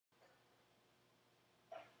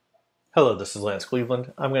Hello, this is Lance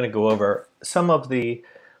Cleveland. I'm going to go over some of the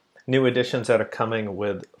new additions that are coming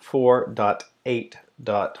with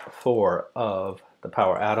 4.8.4 of the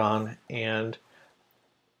Power add-on and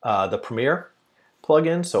the Premiere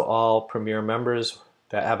plugin. So all Premiere members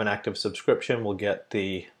that have an active subscription will get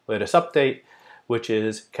the latest update, which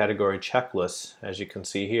is category checklists. As you can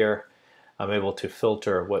see here, I'm able to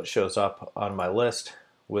filter what shows up on my list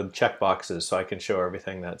with checkboxes, so I can show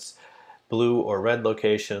everything that's blue or red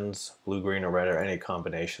locations, blue, green, or red, or any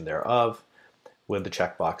combination thereof with the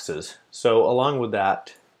checkboxes. So along with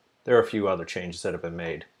that, there are a few other changes that have been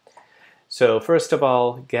made. So first of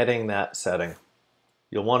all, getting that setting.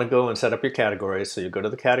 You'll want to go and set up your categories. So you go to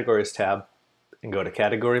the Categories tab and go to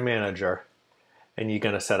Category Manager, and you're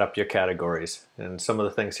going to set up your categories. And some of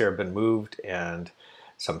the things here have been moved, and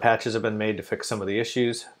some patches have been made to fix some of the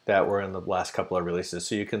issues that were in the last couple of releases.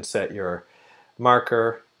 So you can set your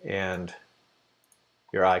marker and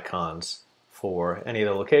your icons for any of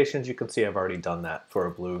the locations. You can see I've already done that for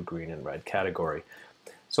a blue, green, and red category.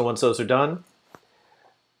 So once those are done,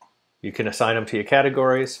 you can assign them to your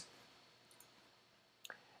categories.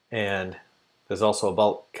 And there's also a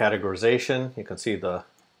bulk categorization. You can see the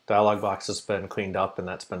dialog box has been cleaned up and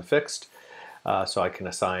that's been fixed. So I can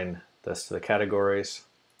assign this to the categories.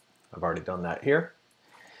 I've already done that here.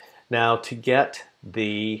 Now to get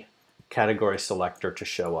the category selector to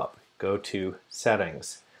show up, go to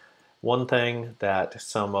Settings. One thing that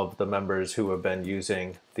some of the members who have been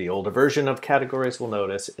using the older version of categories will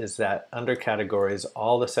notice is that under categories,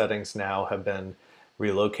 all the settings now have been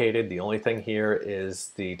relocated. The only thing here is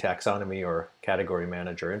the taxonomy or category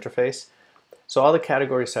manager interface. So all the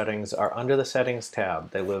category settings are under the Settings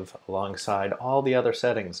tab. They live alongside all the other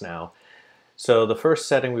settings now. So the first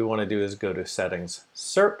setting we want to do is go to Settings,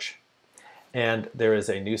 Search. And there is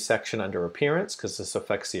a new section under Appearance, because this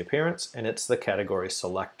affects the appearance, and it's the category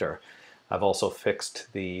selector. I've also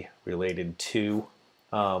fixed the related to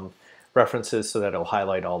references so that it'll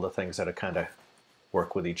highlight all the things that kind of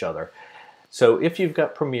work with each other. So if you've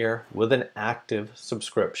got Premiere with an active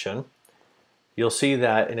subscription, you'll see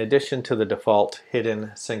that in addition to the default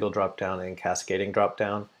hidden single drop-down and cascading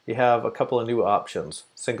drop-down, you have a couple of new options.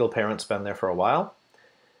 Single parent's been there for a while.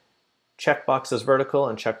 Checkboxes vertical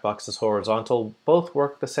and checkboxes horizontal both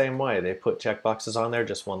work the same way. They put checkboxes on there,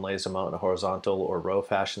 just one lays them out in a horizontal or row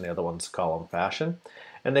fashion, the other one's column fashion,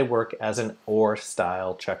 and they work as an OR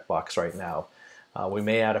style checkbox right now. We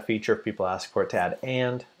may add a feature if people ask for it to add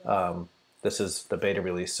and. This is the beta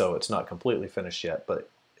release, so it's not completely finished yet, but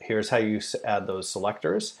here's how you add those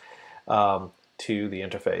selectors to the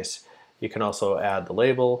interface. You can also add the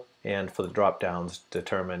label, and for the drop downs,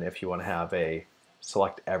 determine if you want to have a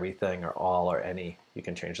select everything or all or any. You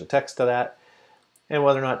can change the text to that. And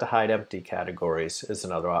whether or not to hide empty categories is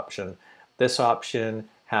another option. This option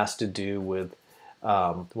has to do with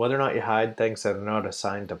whether or not you hide things that are not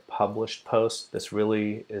assigned to published posts. This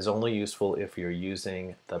really is only useful if you're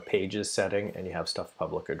using the pages setting and you have stuff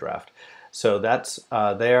public or draft. So that's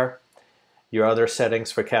there. Your other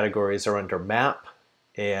settings for categories are under map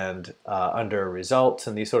and under results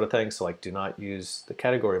and these sort of things. So like do not use the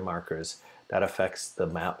category markers. That affects the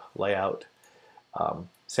map layout.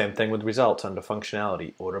 Same thing with results under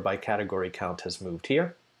functionality. Order by category count has moved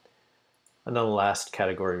here. And then the last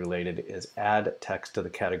category related is add text to the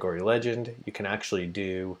category legend. You can actually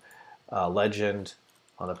do legend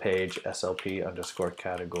on a page, SLP underscore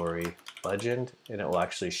category legend, and it will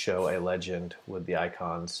actually show a legend with the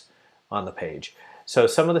icons on the page. So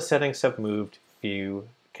some of the settings have moved. If you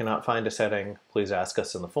cannot find a setting, please ask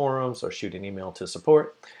us in the forums or shoot an email to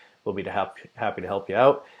support. We'll be happy to help you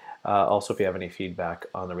out. Also, if you have any feedback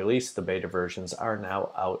on the release, the beta versions are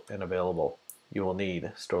now out and available. You will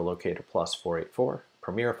need Store Locator Plus 4.8.4,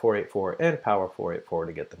 Premiere 4.8.4, and Power 4.8.4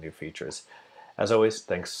 to get the new features. As always,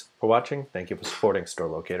 thanks for watching. Thank you for supporting Store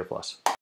Locator Plus.